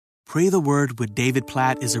Pray the Word with David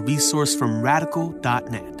Platt is a resource from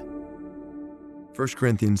radical.net. 1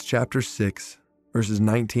 Corinthians chapter 6, verses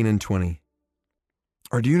 19 and 20.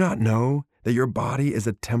 Or do you not know that your body is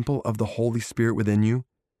a temple of the Holy Spirit within you,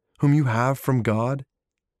 whom you have from God?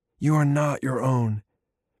 You are not your own,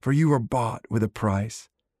 for you are bought with a price.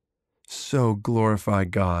 So glorify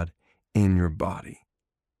God in your body.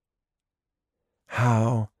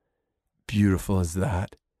 How beautiful is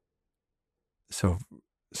that? So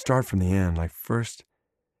start from the end, like 1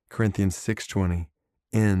 Corinthians 6:20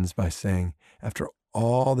 ends by saying, after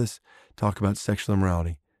all this talk about sexual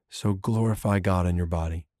immorality, so glorify God in your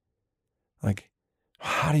body. Like,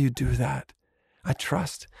 how do you do that? I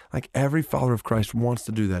trust, like every follower of Christ wants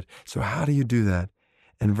to do that. So how do you do that?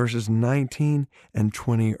 And verses 19 and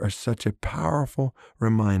 20 are such a powerful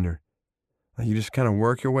reminder. Like you just kind of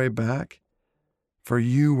work your way back. For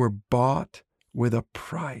you were bought with a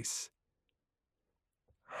price.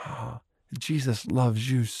 Oh, Jesus loves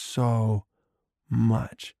you so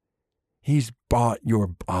much. He's bought your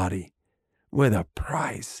body with a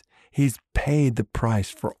price. He's paid the price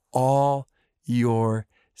for all your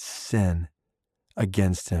sin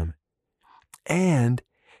against him. And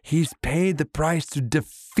he's paid the price to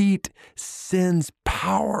defeat sin's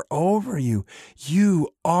power over you. You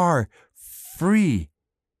are free.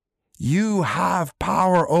 You have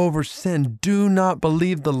power over sin. Do not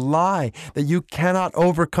believe the lie that you cannot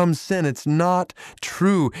overcome sin. It's not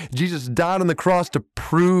true. Jesus died on the cross to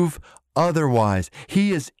prove otherwise.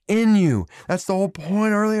 He is in you. That's the whole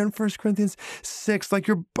point earlier in 1 Corinthians 6. Like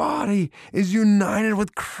your body is united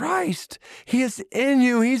with Christ. He is in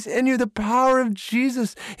you. He's in you. The power of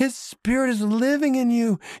Jesus. His Spirit is living in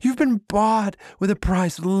you. You've been bought with a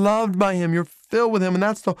price, loved by him. You're filled with him. And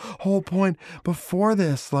that's the whole point before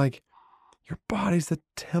this. Like, your body's the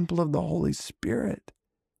temple of the Holy Spirit.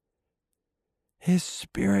 His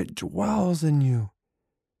Spirit dwells in you.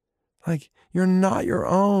 Like, you're not your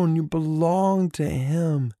own. You belong to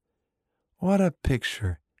him. What a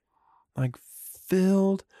picture. Like,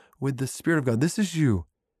 filled with the Spirit of God. This is you.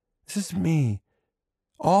 This is me.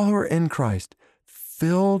 All who are in Christ,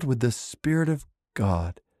 filled with the Spirit of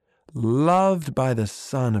God, loved by the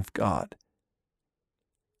Son of God.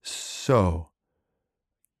 So,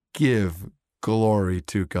 give glory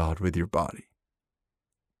to God with your body.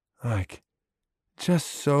 Like, just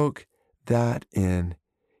soak that in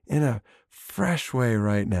a fresh way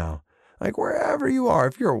right now. Like wherever you are,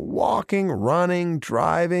 if you're walking, running,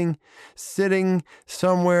 driving, sitting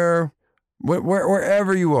somewhere,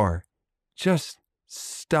 wherever you are, just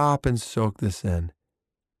stop and soak this in.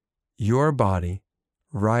 Your body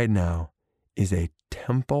right now is a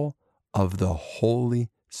temple of the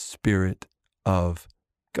Holy Spirit of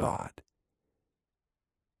God.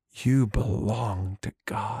 You belong to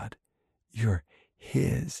God. You're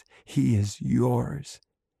his. He is yours.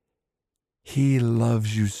 He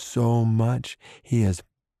loves you so much. He has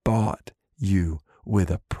bought you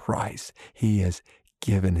with a price. He has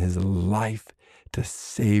given his life to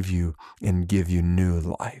save you and give you new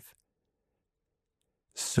life.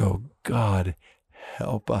 So God,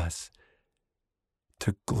 help us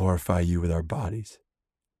to glorify you with our bodies.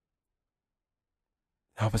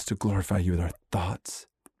 Help us to glorify you with our thoughts.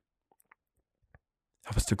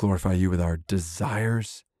 Help us to glorify you with our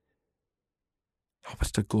desires. Help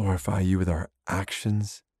us to glorify you with our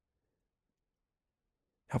actions.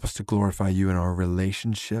 Help us to glorify you in our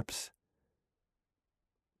relationships.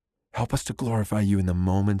 Help us to glorify you in the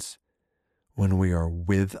moments when we are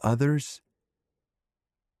with others.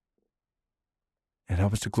 And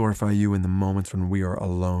help us to glorify you in the moments when we are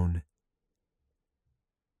alone.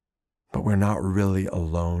 But we're not really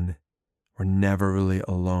alone. We're never really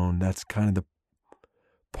alone. That's kind of the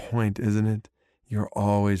point, isn't it? You're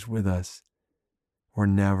always with us. We're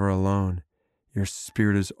never alone. Your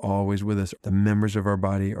Spirit is always with us. The members of our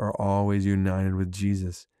body are always united with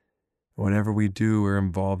Jesus. Whatever we do, we're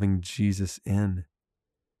involving Jesus in.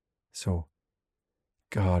 So,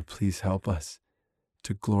 God, please help us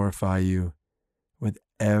to glorify you with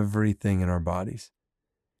everything in our bodies.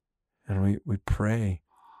 And we pray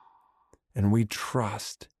and we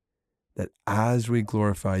trust that as we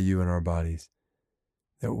glorify you in our bodies,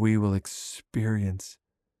 that we will experience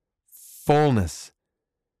fullness,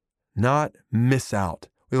 not miss out.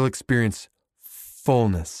 We will experience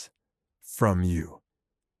fullness from you,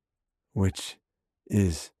 which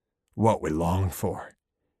is what we long for.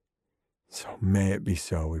 So may it be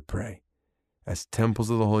so, we pray. As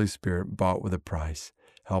temples of the Holy Spirit bought with a price,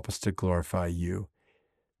 help us to glorify you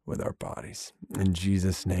with our bodies. In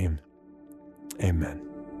Jesus' name, amen.